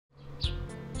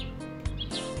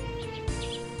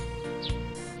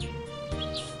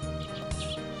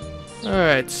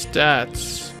Alright,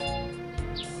 stats.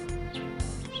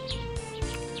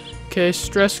 Okay,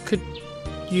 stress could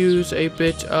use a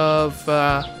bit of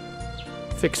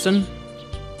fixing.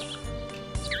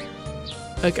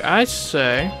 Like I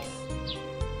say,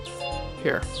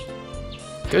 here,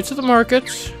 go to the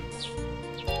market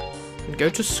and go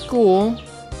to school.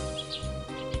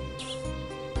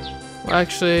 Well,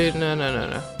 actually,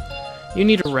 no. You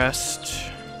need a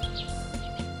rest.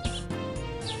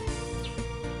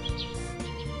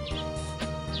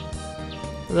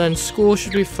 Then school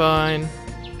should be fine.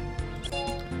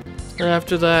 And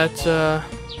after that,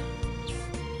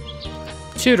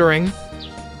 tutoring.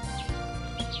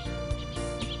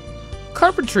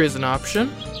 Carpentry is an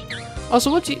option. Also,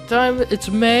 what's the time? It's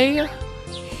May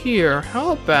here.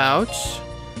 How about,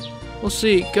 we'll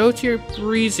see, go to your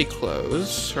breezy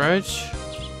clothes, right?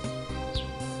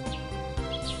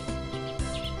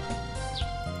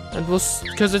 And we'll,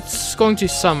 because it's going to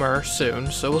summer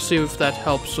soon, so we'll see if that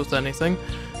helps with anything.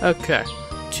 Okay,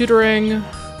 tutoring.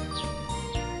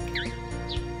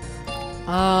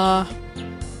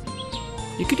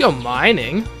 You could go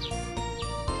mining.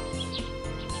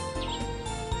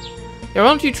 Yeah, why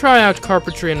don't you try out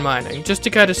carpentry and mining, just to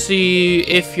kind of see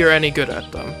if you're any good at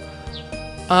them.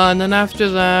 And then after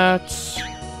that,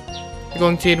 you're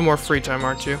going to need more free time,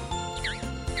 aren't you?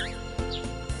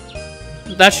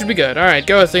 That should be good. Alright,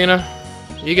 go Athena.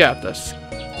 You got this.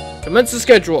 Commence the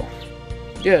schedule.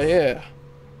 Yeah.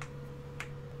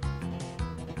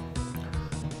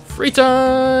 Free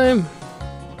time!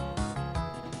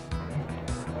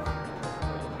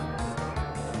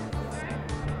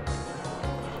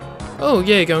 Oh,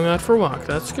 yay, going out for a walk.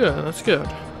 That's good, that's good.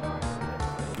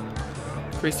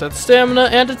 Increase that stamina,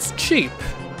 and it's cheap.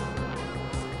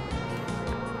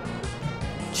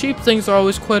 Cheap things are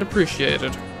always quite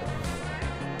appreciated.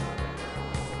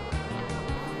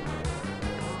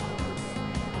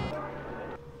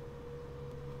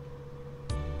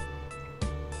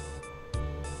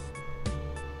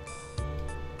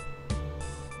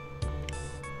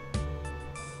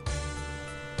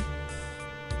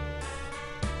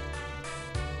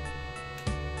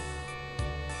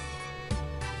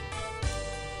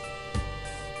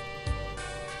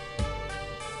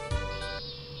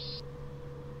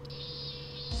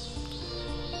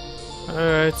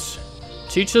 Alright.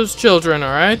 Teach those children,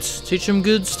 alright? Teach them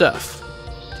good stuff.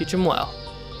 Teach them well.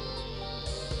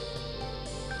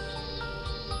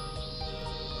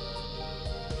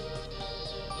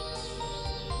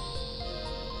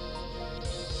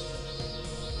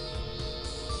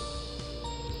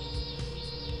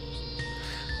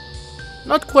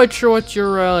 Not quite sure what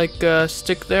your,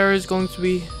 stick there is going to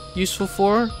be useful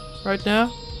for right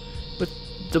now.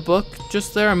 The book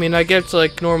just there. I mean, I guess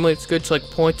like normally it's good to like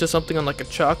point to something on like a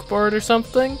chalkboard or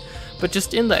something, but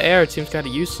just in the air it seems kind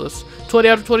of useless. 20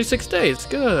 out of 26 days,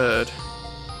 good.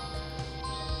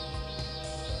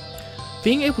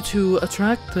 Being able to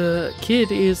attract the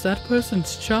kid is that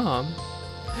person's charm.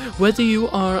 Whether you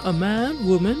are a man,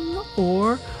 woman,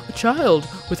 or a child,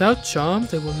 without charm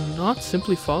they will not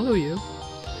simply follow you.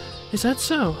 Is that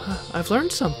so? I've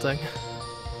learned something.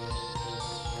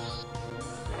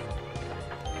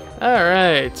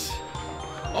 Alright.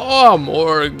 I'm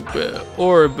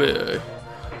Orbe,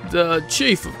 the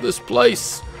chief of this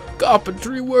place.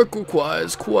 Carpentry work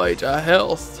requires quite a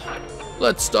health.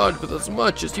 Let's start with as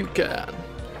much as you can.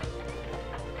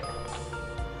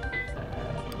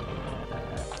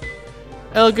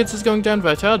 Elegance is going down,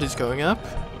 vitality is going up.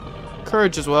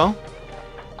 Courage as well.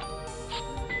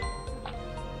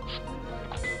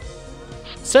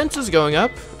 Sense is going up,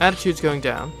 attitude's going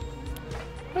down.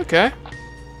 Okay.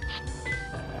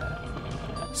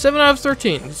 7 out of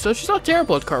 13, so she's not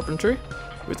terrible at carpentry.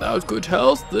 Without good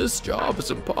health, this job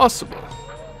is impossible.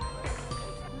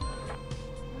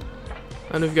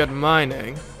 And we've got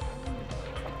mining.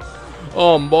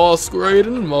 I'm Boss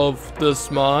Graydon of this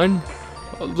mine.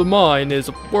 The mine is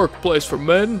a workplace for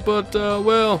men, but,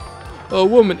 well, a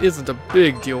woman isn't a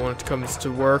big deal when it comes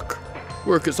to work.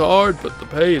 Work is hard, but the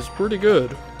pay is pretty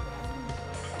good.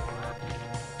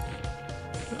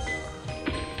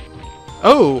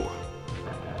 Oh!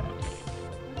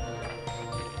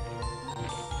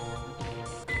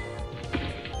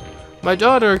 My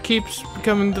daughter keeps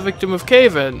becoming the victim of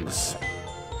cave-ins.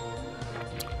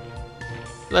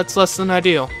 That's less than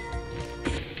ideal.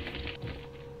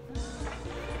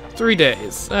 3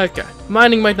 days. Okay.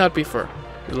 Mining might not be for.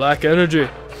 You lack energy.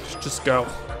 Just go.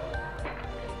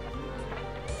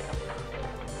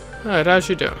 Alright, how's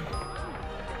she doing?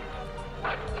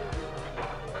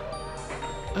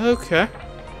 Okay.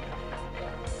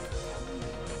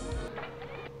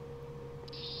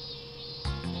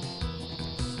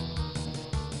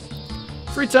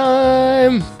 Free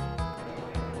time!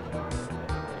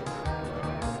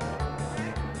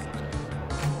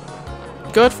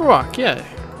 Go out for a walk, yeah.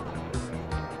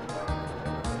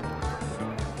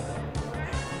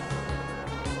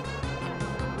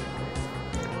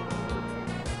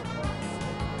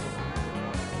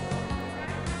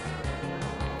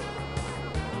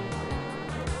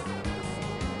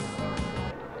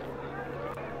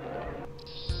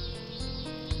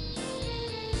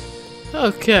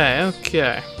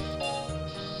 Okay.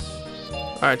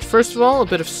 Alright, first of all, a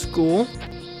bit of school.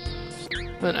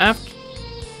 Then after...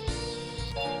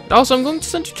 Also, I'm going to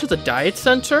send you to the diet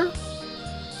center.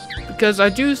 Because I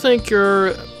do think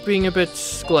you're being a bit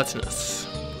gluttonous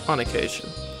on occasion.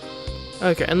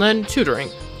 Okay, and then tutoring.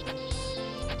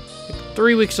 Like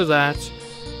 3 weeks of that.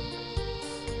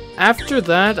 After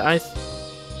that, a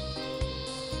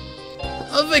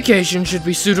vacation should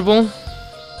be suitable.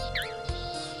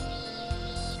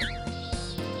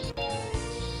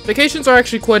 Vacations are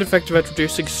actually quite effective at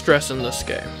reducing stress in this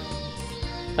game,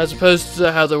 as opposed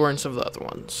to how they were in some of the other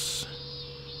ones.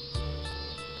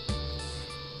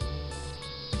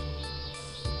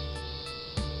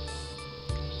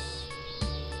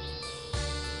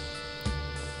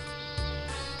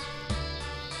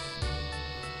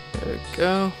 There we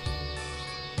go.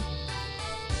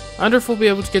 I wonder if we'll be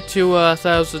able to get to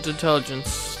 1,000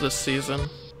 intelligence this season.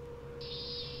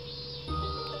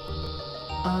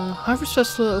 Harvest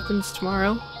Festival opens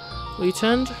tomorrow. Will you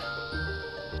attend?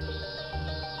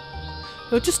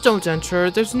 No, just don't enter.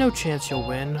 There's no chance you'll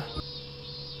win.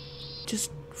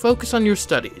 Just focus on your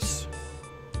studies.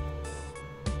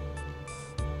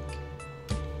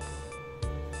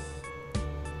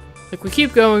 Like, we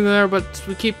keep going there, but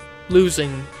we keep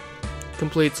losing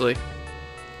completely.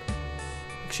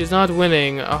 Like, she's not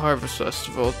winning a Harvest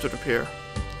Festival, it would appear.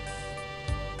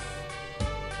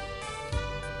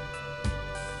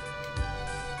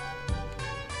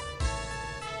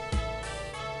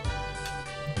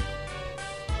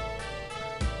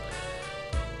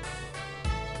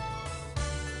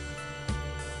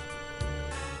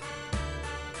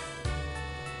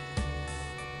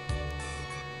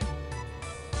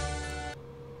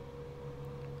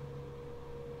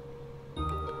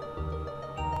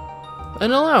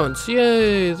 An allowance,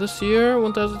 yay! This year,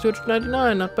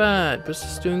 1,299, not bad.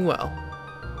 Business is doing well.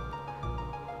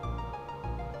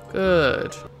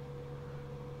 Good.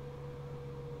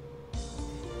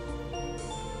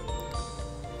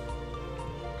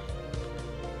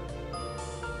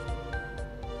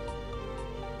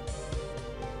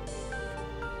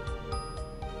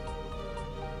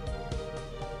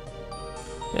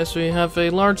 Yes, we have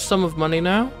a large sum of money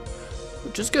now,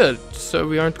 which is good. So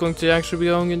we aren't going to actually be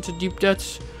going into deep debt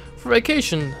for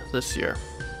vacation this year.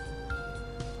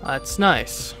 That's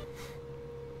nice.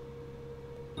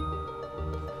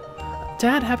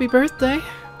 Dad, happy birthday!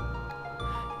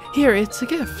 Here, it's a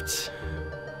gift.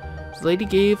 The lady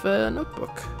gave a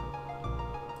notebook.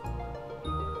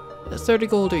 30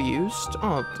 gold are used.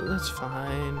 Oh, that's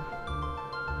fine.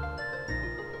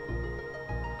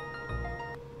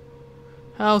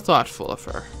 How thoughtful of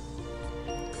her.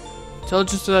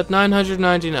 Intelligence is at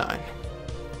 999.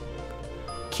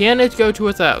 Can it go to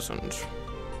 1,000?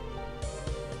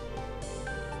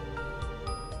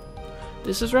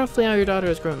 This is roughly how your daughter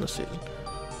has grown this season.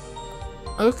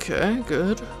 Okay,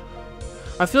 good.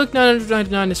 I feel like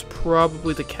 999 is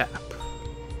probably the cap.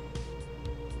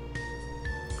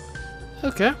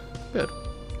 Okay, good.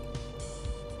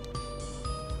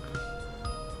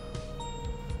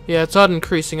 Yeah, it's not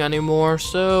increasing anymore,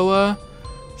 so,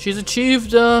 she's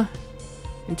achieved,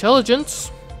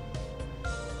 intelligence.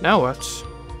 Now what?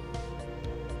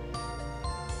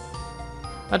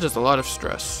 That's just a lot of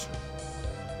stress.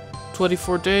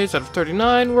 24 days out of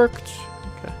 39 worked.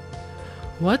 Okay.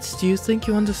 What? Do you think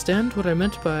you understand what I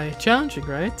meant by challenging,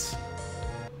 right?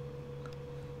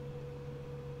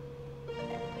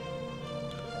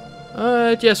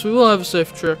 Alright, yes, we will have a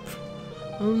safe trip.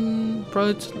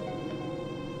 Probably...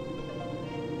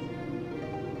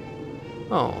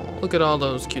 Oh, look at all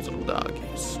those cute little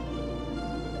doggies.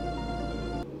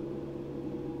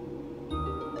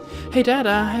 Hey Dad,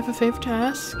 I have a favor to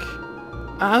ask.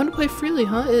 I want to play freely,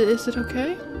 huh? Is it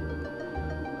okay?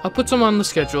 I'll put some on the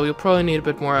schedule. You'll probably need a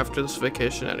bit more after this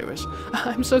vacation anyways.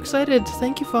 I'm so excited.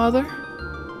 Thank you, Father.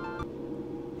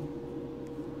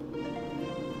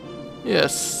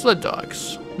 Yes, sled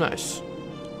dogs. Nice.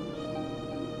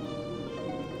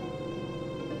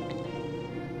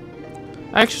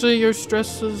 Actually, your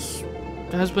stress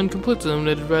has been completely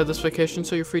eliminated by this vacation,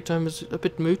 so your free time is a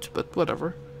bit moot, but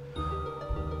whatever.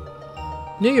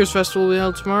 New Year's Festival will be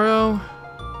held tomorrow.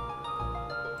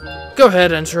 Go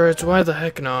ahead, enter it. Why the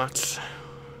heck not?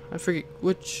 I forget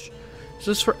which... Is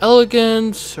this for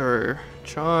elegance, or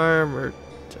charm, or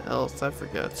health? I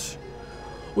forget.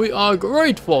 We are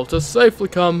grateful to safely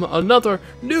come another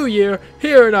new year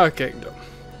here in our kingdom.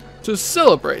 To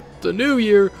celebrate the new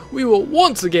year, we will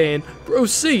once again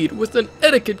proceed with an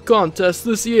etiquette contest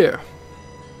this year.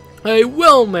 A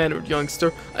well-mannered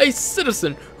youngster, a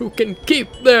citizen who can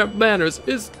keep their manners,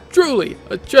 is truly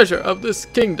a treasure of this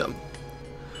kingdom.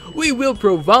 We will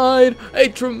provide a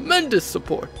tremendous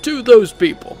support to those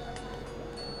people.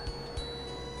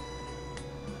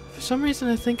 For some reason,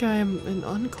 I think I am an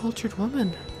uncultured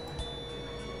woman.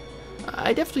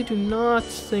 I definitely do not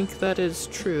think that is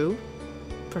true.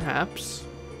 Perhaps.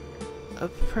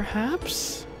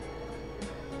 Perhaps?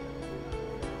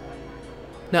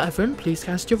 Now, everyone, please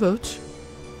cast your vote.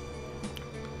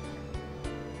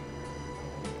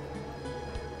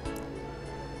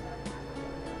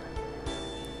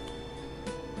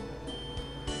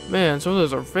 Man, some of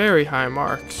those are very high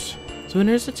marks. So,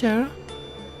 winner is Tara.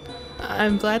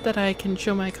 I'm glad that I can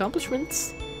show my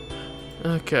accomplishments.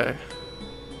 Okay.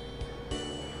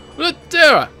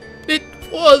 Tara, it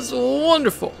was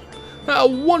wonderful. How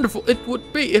wonderful it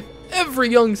would be if every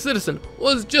young citizen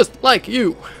was just like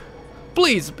you.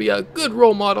 Please be a good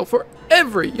role model for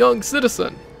every young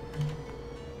citizen.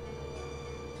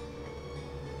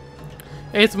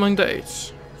 8th among the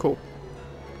 8s. Cool.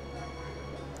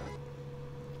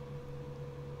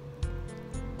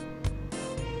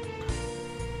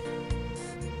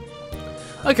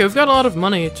 Okay, we've got a lot of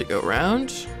money to go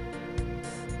around.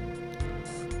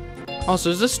 Also,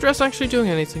 is this dress actually doing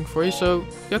anything for you? So,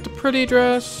 you got the pretty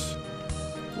dress,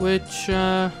 which,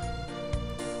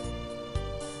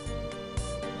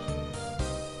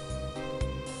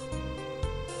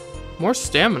 more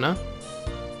stamina.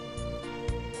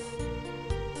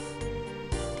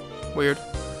 Weird.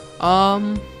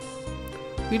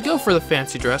 We'd go for the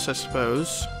fancy dress, I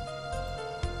suppose.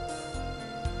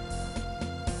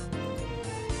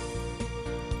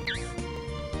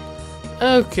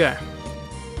 Okay.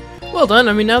 Well done.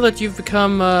 I mean, now that you've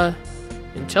become,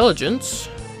 intelligent,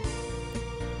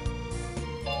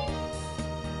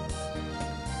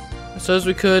 I suppose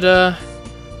we could,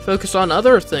 focus on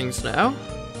other things now.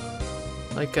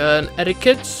 Like,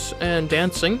 etiquette and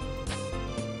dancing.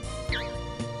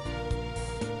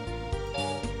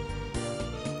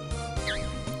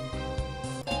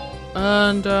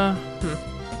 And,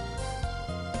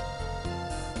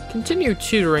 continue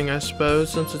tutoring, I suppose,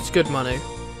 since it's good money.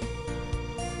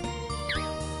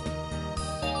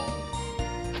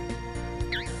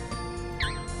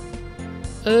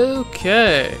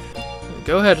 Okay.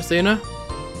 Go ahead, Athena.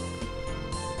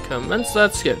 Commence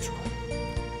that schedule.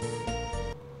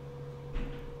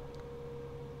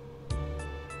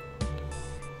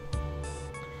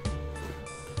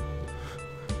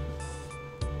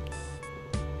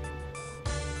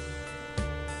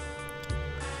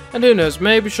 And who knows,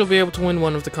 maybe she'll be able to win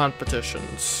one of the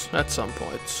competitions at some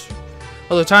point.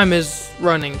 Although time is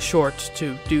running short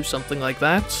to do something like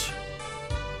that.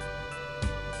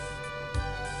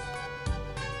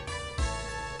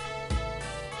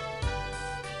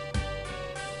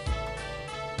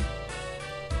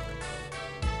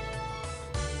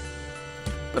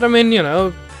 But I mean, you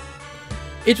know,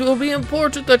 it will be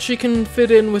important that she can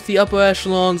fit in with the upper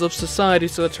echelons of society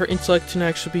so that her intellect can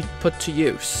actually be put to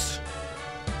use.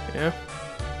 Yeah.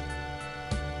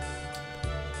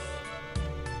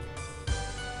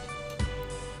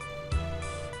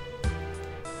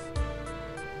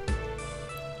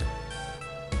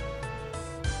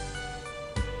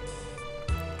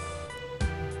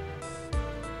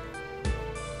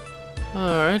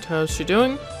 Alright, how's she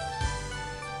doing?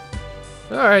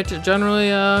 Alright, generally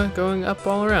going up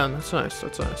all around. That's nice,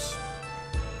 that's nice.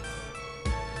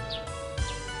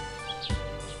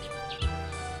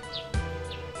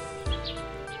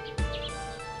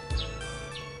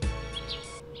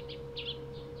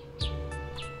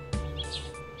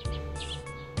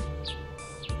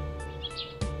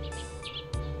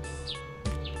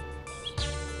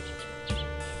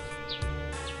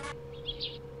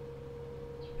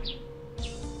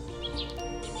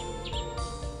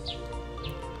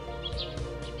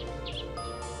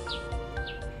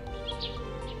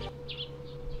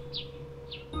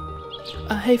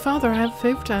 Hey father, I have a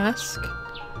favor to ask.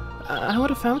 I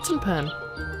want a fountain pen.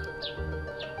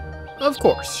 Of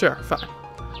course, sure, fine.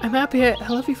 I'm happy, I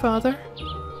love you, father.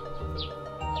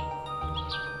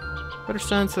 Better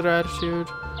sense of attitude.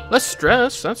 Less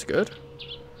stress, that's good.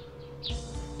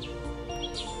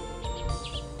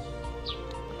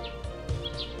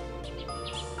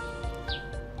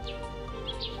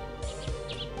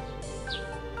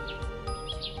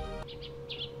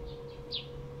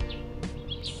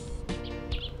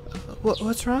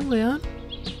 What's wrong, Leon?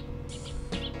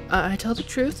 I tell the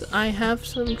truth, I have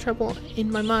some trouble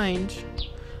in my mind.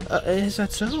 Is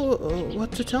that so?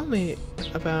 What to tell me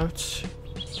about?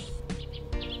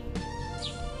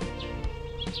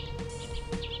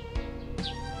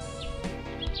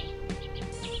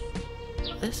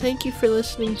 Thank you for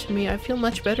listening to me. I feel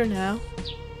much better now.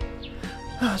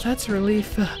 Oh, that's a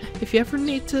relief. If you ever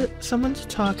need someone to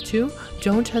talk to,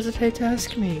 don't hesitate to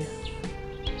ask me.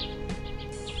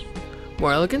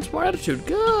 More elegance, more attitude.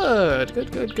 Good,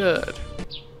 good, good, good.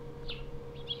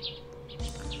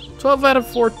 12 out of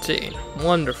 14.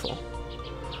 Wonderful.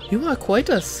 You are quite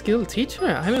a skilled teacher.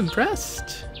 I'm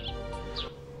impressed.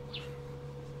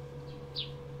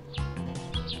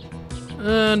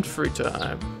 And free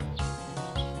time.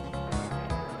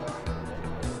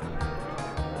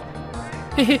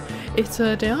 It's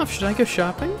a day off. Should I go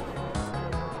shopping?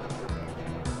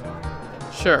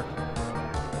 Sure.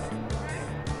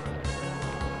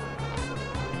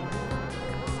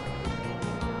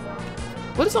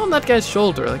 What is on that guy's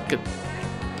shoulder? Like,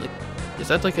 is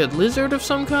that like a lizard of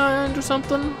some kind or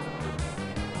something?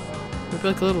 Maybe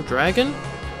like a little dragon?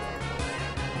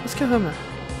 Let's go home now.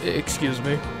 Excuse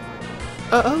me.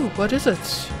 Oh, what is it?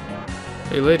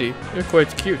 Hey lady, you're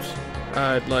quite cute.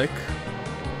 I'd like...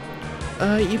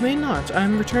 you may not.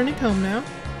 I'm returning home now.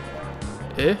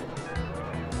 Eh?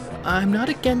 I'm not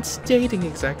against dating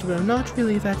exactly, but I'm not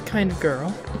really that kind of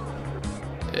girl.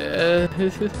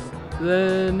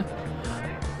 Then...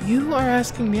 You are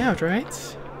asking me out,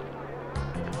 right?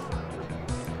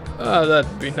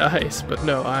 That'd be nice, but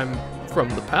no, I'm from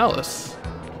the palace.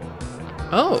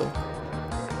 Oh.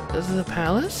 This is the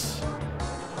palace?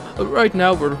 Right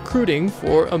now we're recruiting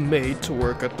for a maid to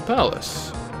work at the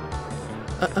palace.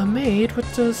 A maid?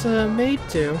 What does a maid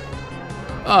do?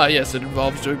 Yes, it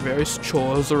involves doing various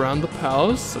chores around the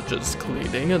palace, such as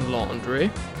cleaning and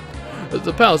laundry.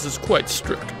 The palace is quite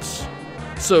strict,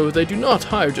 so they do not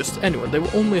hire just anyone. They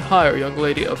will only hire a young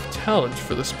lady of talent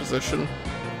for this position.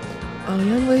 A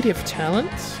young lady of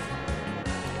talent?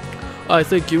 I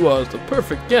think you are the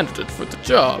perfect candidate for the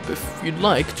job. If you'd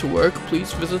like to work,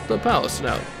 please visit the palace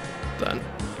now, then.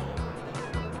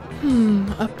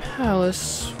 A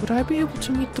palace. Would I be able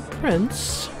to meet the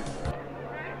prince?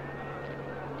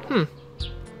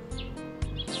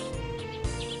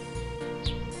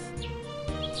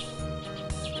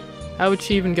 How would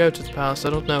she even go to the palace? I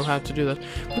don't know how to do that.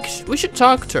 We should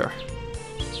talk to her.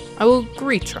 I will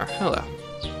greet her. Hello.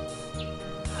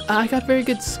 I got a very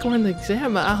good score in the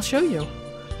exam. I'll show you.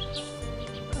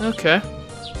 Okay.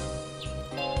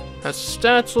 How's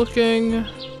stats looking?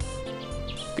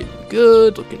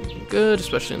 Looking good,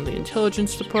 especially in the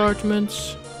intelligence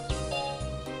department.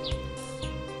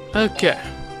 Okay.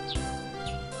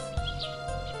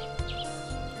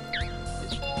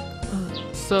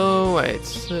 So, wait,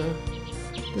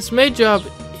 this maid job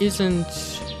isn't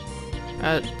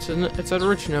it's at a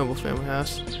rich noble family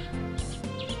house.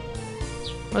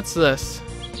 What's this?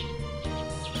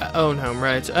 Own home,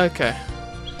 right, okay.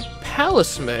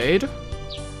 Palace maid?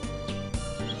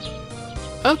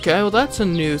 Okay, well that's a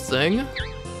new thing.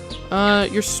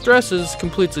 Your stress is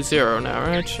completely zero now,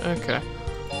 right? Okay.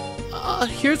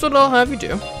 Here's what I'll have you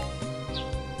do.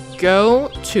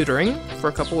 Go tutoring for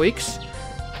a couple weeks.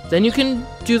 Then you can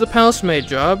do the palace maid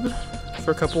job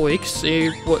for a couple weeks, see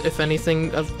what, if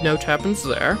anything of note happens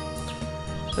there.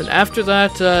 Then after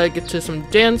that, get to some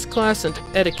dance class and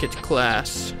etiquette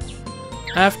class.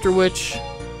 After which,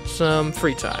 some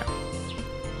free time.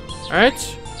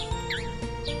 Alright?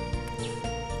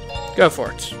 Go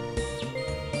for it.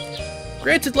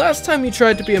 Granted, last time you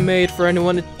tried to be a maid for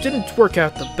anyone, it didn't work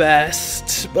out the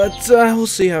best, but we'll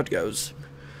see how it goes.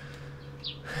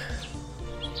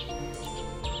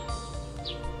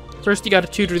 First, you gotta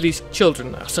tutor these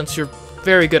children, though, since you're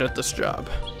very good at this job.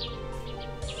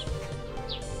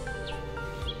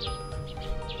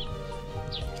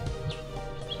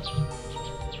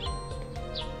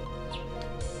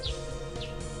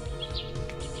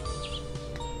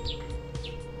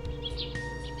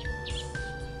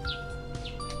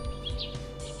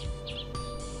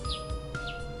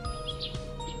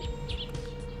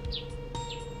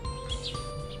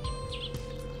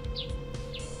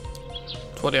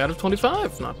 $20 out of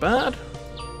 25, not bad.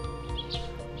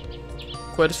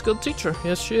 Quite a skilled teacher,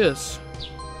 yes she is.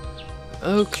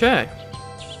 Okay.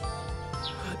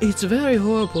 It's very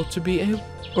horrible to be able,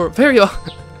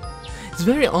 it's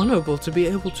very honorable to be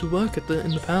able to work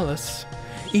in the palace.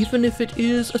 Even if it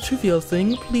is a trivial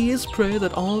thing, please pray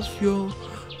that all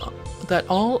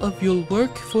of you'll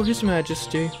work for His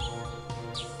Majesty.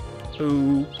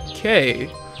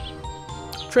 Okay.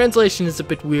 Translation is a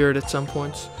bit weird at some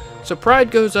points. So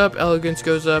pride goes up, elegance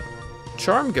goes up,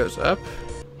 charm goes up.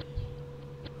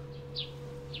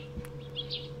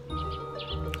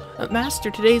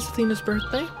 Master, today's Athena's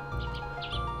birthday?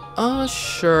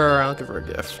 Sure, I'll give her a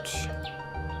gift.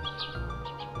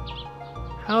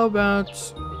 How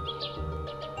about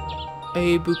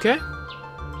a bouquet?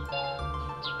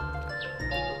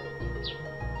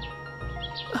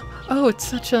 Oh, it's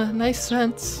such a nice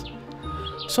scent.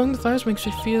 Song the flowers makes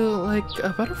me feel like a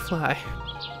butterfly.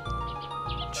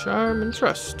 Charm and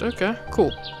trust. Okay,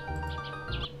 cool.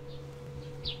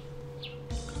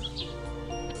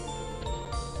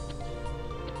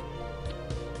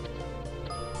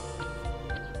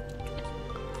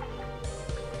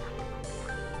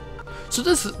 So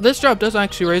this job does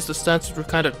actually raise the stats that we're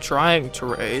kind of trying to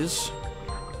raise.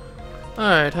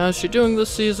 Alright, how's she doing this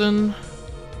season?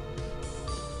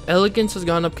 Elegance has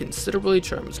gone up considerably,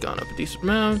 charm has gone up a decent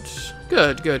amount.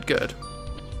 Good, good, good.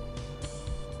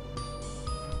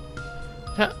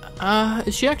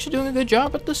 Is she actually doing a good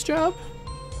job at this job?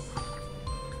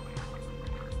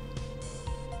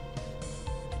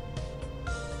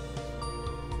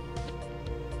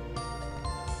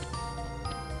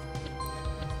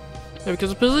 Yeah,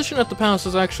 because the position at the palace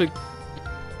is actually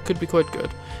could be quite good.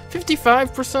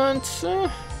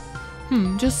 55%?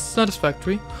 Just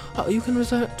satisfactory. Oh, you can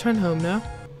return home now.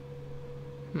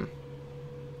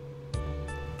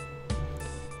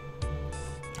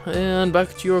 And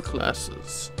back to your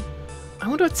classes. I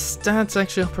wonder what stats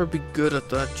actually help her be good at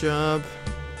that job.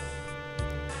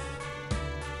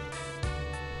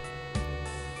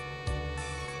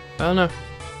 I don't know.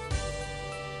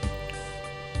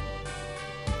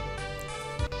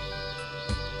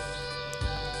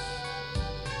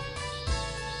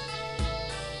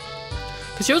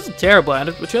 Because she wasn't terrible at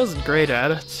it, but she wasn't great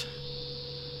at it.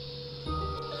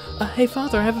 Hey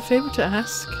father, I have a favor to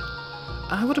ask.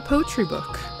 I want a poetry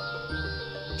book.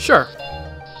 Sure.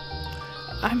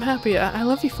 I'm happy. I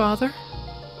love you, father.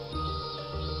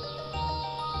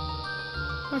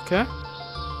 Okay.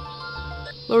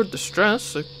 Lowered the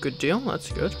stress, a good deal,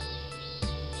 that's good.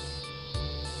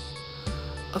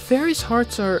 A fairy's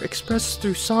hearts are expressed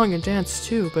through song and dance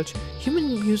too, but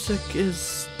human music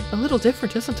is a little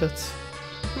different, isn't it?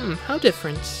 How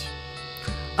different?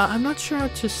 I'm not sure how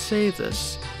to say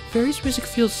this. Fairy's music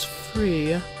feels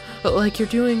free, like you're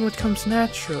doing what comes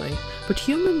naturally, but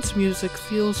humans' music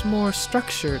feels more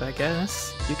structured, I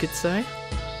guess, you could say.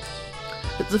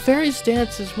 The fairies'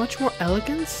 dance is much more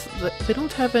elegant. They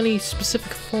don't have any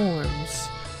specific forms.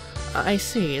 I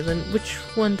see, then which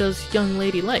one does young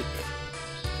lady like?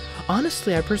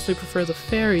 Honestly, I personally prefer the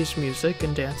fairies' music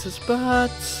and dances,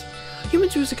 but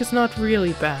humans' music is not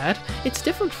really bad. It's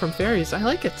different from fairies. I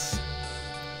like it.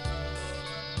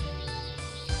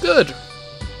 Good.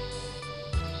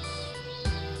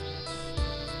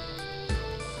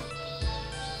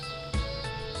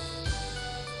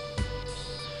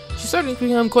 She's starting to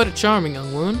become quite a charming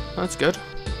young woman. That's good.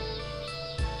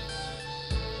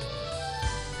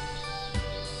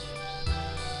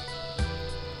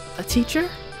 A teacher?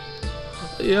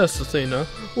 Yes, Athena.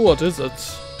 What is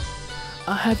it?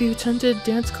 Have you attended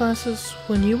dance classes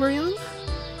when you were young?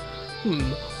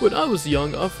 When I was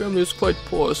young, our family was quite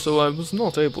poor, so I was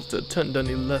not able to attend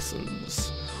any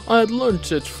lessons. I had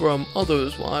learnt it from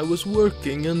others while I was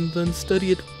working, and then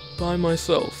studied it by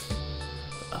myself.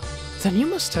 Then you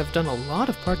must have done a lot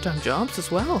of part-time jobs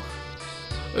as well.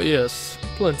 Yes,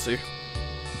 plenty.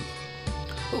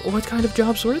 What kind of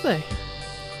jobs were they?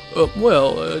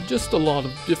 Just a lot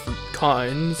of different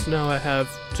kinds. Now I have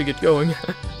to get going.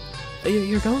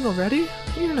 You're going already?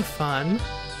 You're gonna have fun.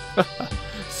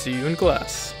 See you in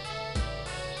class.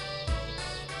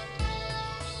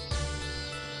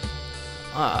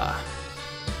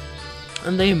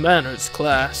 And the manners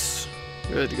class.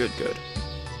 Good, good, good.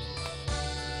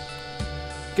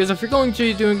 Because if you're going to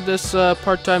be doing this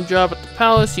part-time job at the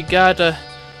palace, you gotta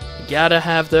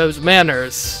have those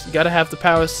manners. You gotta have the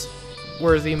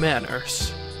palace-worthy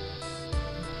manners.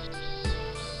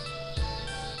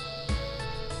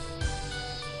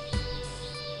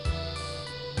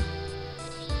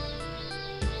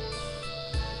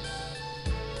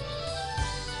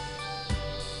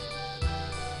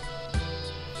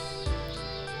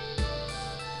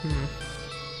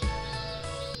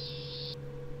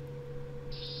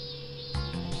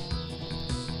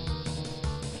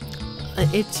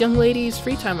 It's young lady's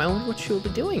free time. I wonder what she'll be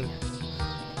doing.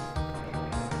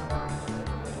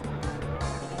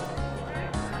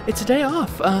 It's a day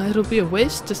off. It'll be a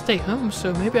waste to stay home,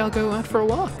 so maybe I'll go out for a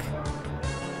walk.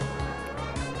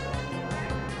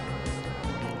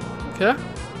 Okay.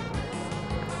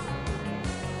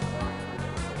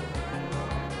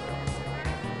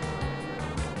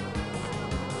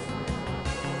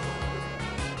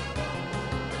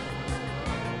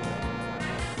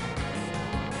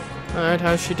 Alright,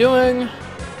 how's she doing?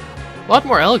 A lot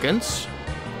more elegance.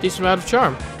 Decent amount of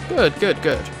charm. Good, good,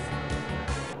 good.